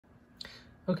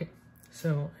Okay,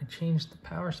 so I changed the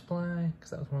power supply because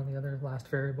that was one of the other last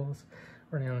variables.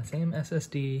 We're running on the same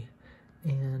SSD,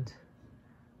 and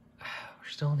we're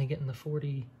still only getting the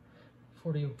 40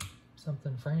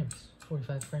 something frames,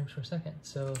 45 frames per second.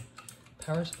 So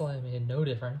power supply made no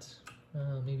difference.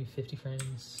 Maybe 50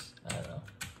 frames, I don't know.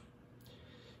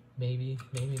 Maybe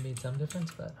it made some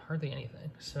difference, but hardly anything.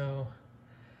 So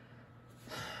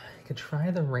I could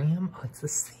try the RAM. Oh, it's the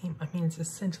same. I mean, it's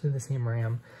essentially the same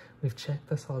RAM. We've checked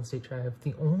the solid state drive.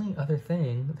 The only other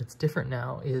thing that's different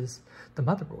now is the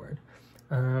motherboard,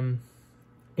 and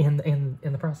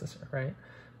the processor, right?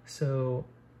 So,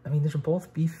 I mean, these are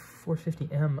both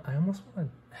B450M. I almost want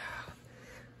to.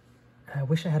 I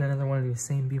wish I had another one of these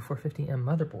same B450M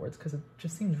motherboards, because it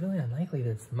just seems really unlikely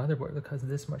that it's the motherboard because of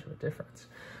this much of a difference.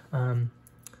 I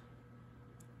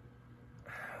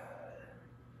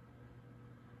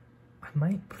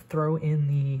might throw in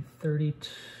the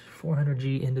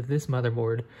 3400G into this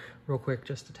motherboard real quick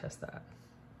just to test that.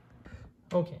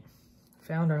 Okay,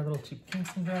 found our little cheap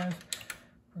Kingston drive.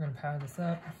 We're gonna power this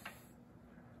up.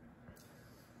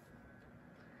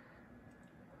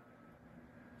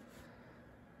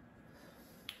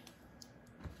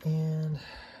 And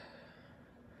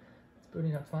it's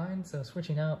booting up fine. So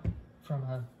switching out from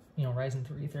a Ryzen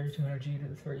 3 3200G to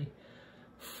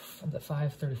the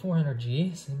 5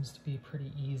 3400G seems to be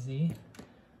pretty easy.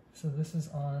 So this is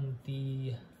on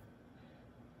the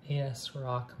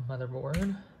ASRock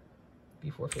motherboard,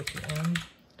 B450M.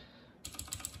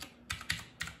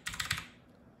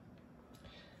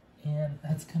 And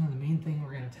that's kind of the main thing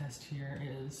we're going to test here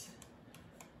is,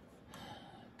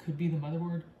 could be the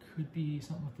motherboard, could be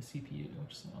something with the CPU.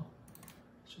 So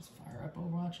let's just fire up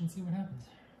Overwatch and see what happens.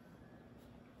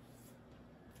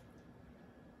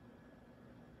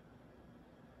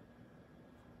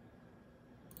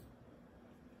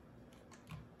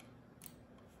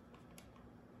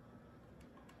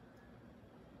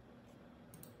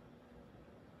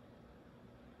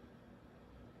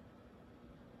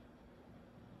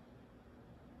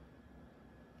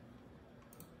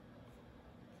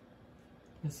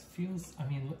 This feels, I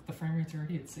mean, look, the frame rate's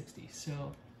already at 60,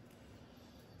 so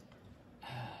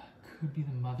could be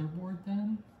the motherboard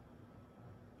then?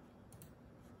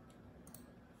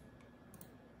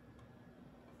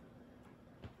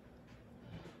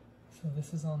 So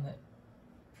this is on the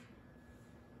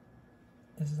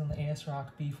ASRock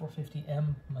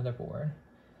B450M motherboard.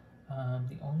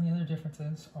 The only other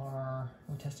differences are,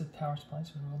 we tested the power supply,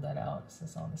 so we ruled that out. This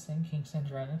is on the same Kingston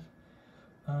drive.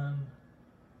 I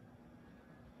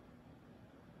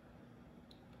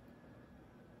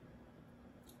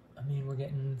mean, we're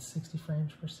getting 60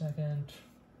 frames per second.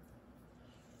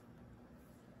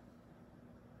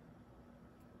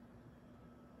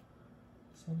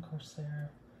 Same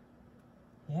Corsair.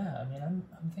 Yeah, I mean, I'm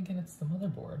thinking it's the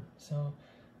motherboard. So,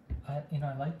 I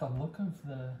like the look of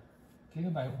the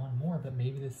Gigabyte one more, but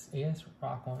maybe this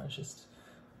ASRock one is just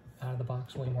out of the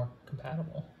box way more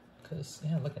compatible. Because,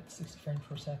 yeah, look at 60 frames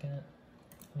per second. I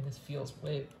mean, this feels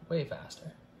way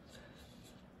faster.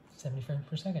 70 frames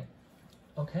per second.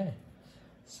 Okay,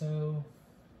 so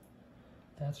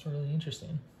that's really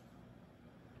interesting.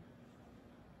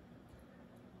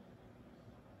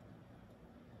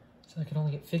 So I can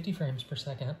only get 50 frames per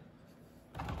second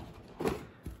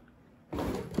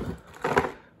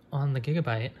on the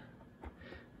Gigabyte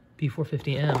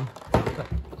B450M, but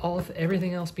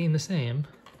everything else being the same,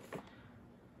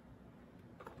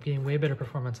 getting way better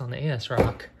performance on the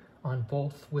ASRock on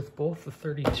with both the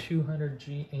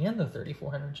 3200G and the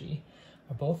 3400G.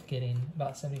 Are both getting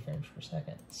about 70 frames per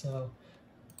second. So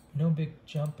no big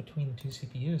jump between the two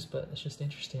CPUs, but it's just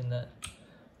interesting that,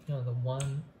 the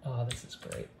one, oh, this is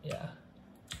great, yeah.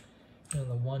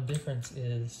 The one difference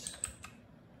is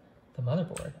the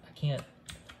motherboard.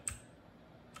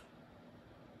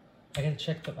 I gotta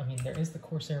check I mean, there is the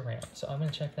Corsair RAM, so I'm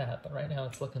gonna check that, but right now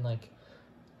it's looking like it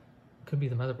could be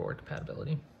the motherboard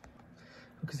compatibility.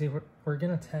 Because we're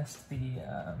gonna test the,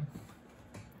 I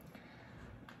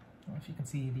don't know if you can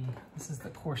see this is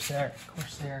the Corsair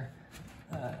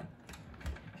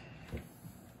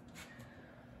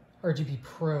RGB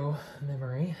Pro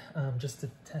memory, just to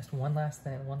test one last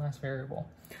variable.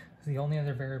 It's the only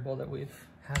other variable that we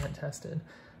haven't tested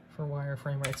for why our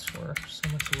frame rates were so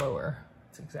much lower.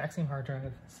 It's the exact same hard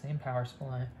drive, same power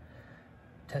supply.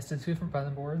 Tested two different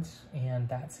motherboards, and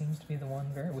that seems to be the one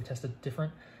variable. We tested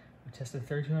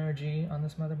 3200G on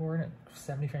this motherboard at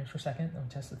 70 frames per second, and we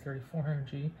tested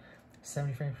 3400G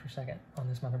 70 frames per second on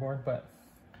this motherboard, but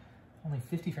only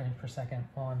 50 frames per second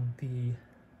on the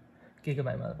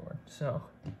Gigabyte motherboard. So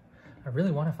I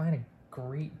really want to find a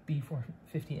great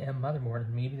B450M motherboard,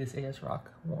 and maybe this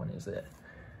ASRock one is it.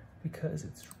 because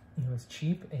it's, you know, it's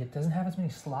cheap. It doesn't have as many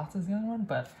slots as the other one,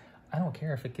 but I don't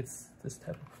care if it gets this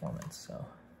type of performance. So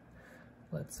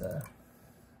let's,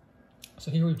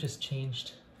 so here we've just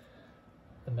changed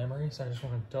the memory. So I just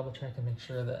want to double check and make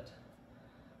sure that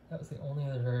that was the only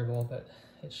other variable, but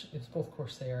it's both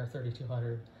Corsair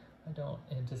 3200. I don't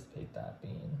anticipate that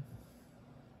being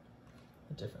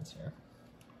a difference here.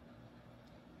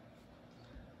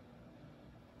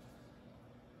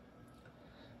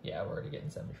 Yeah, we're already getting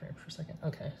 70 frames per second.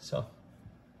 Okay, so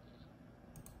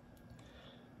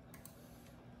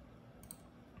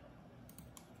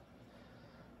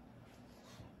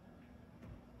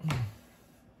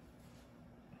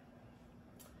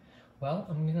well,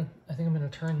 I think I'm gonna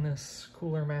turn this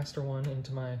Cooler Master one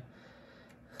into my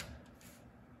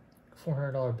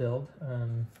 $400 build,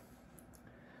 or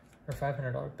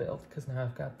 $500 build, because now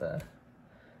I've got the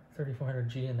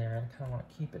 3400G in there and I kind of want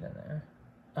to keep it in there.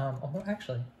 Although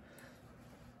actually,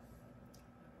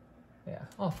 yeah,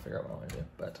 I'll figure out what I want to do.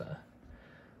 But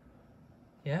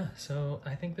yeah, so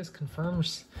I think this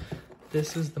confirms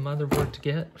this is the motherboard to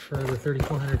get for the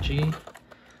 3400G,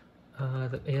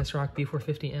 the ASRock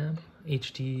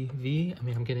B450M-HDV. I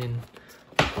mean, I'm getting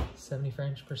 70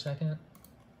 frames per second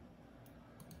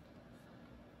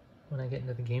when I get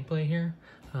into the gameplay here,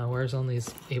 whereas only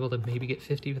is able to maybe get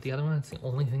 50 with the other one. It's the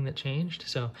only thing that changed.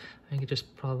 So I think it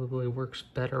just probably works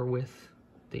better with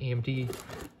the AMD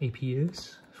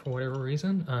APUs for whatever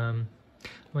reason. I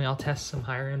mean, I'll test some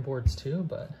higher end boards too,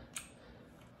 but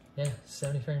yeah,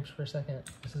 70 frames per second.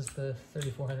 This is the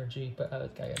 3400G, but I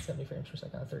got 70 frames per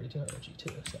second on 3200G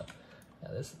too. So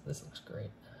yeah, this looks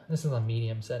great. This is on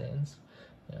medium settings.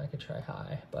 You know, I could try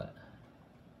high, but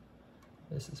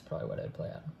this is probably what I'd play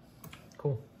at.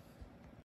 Cool.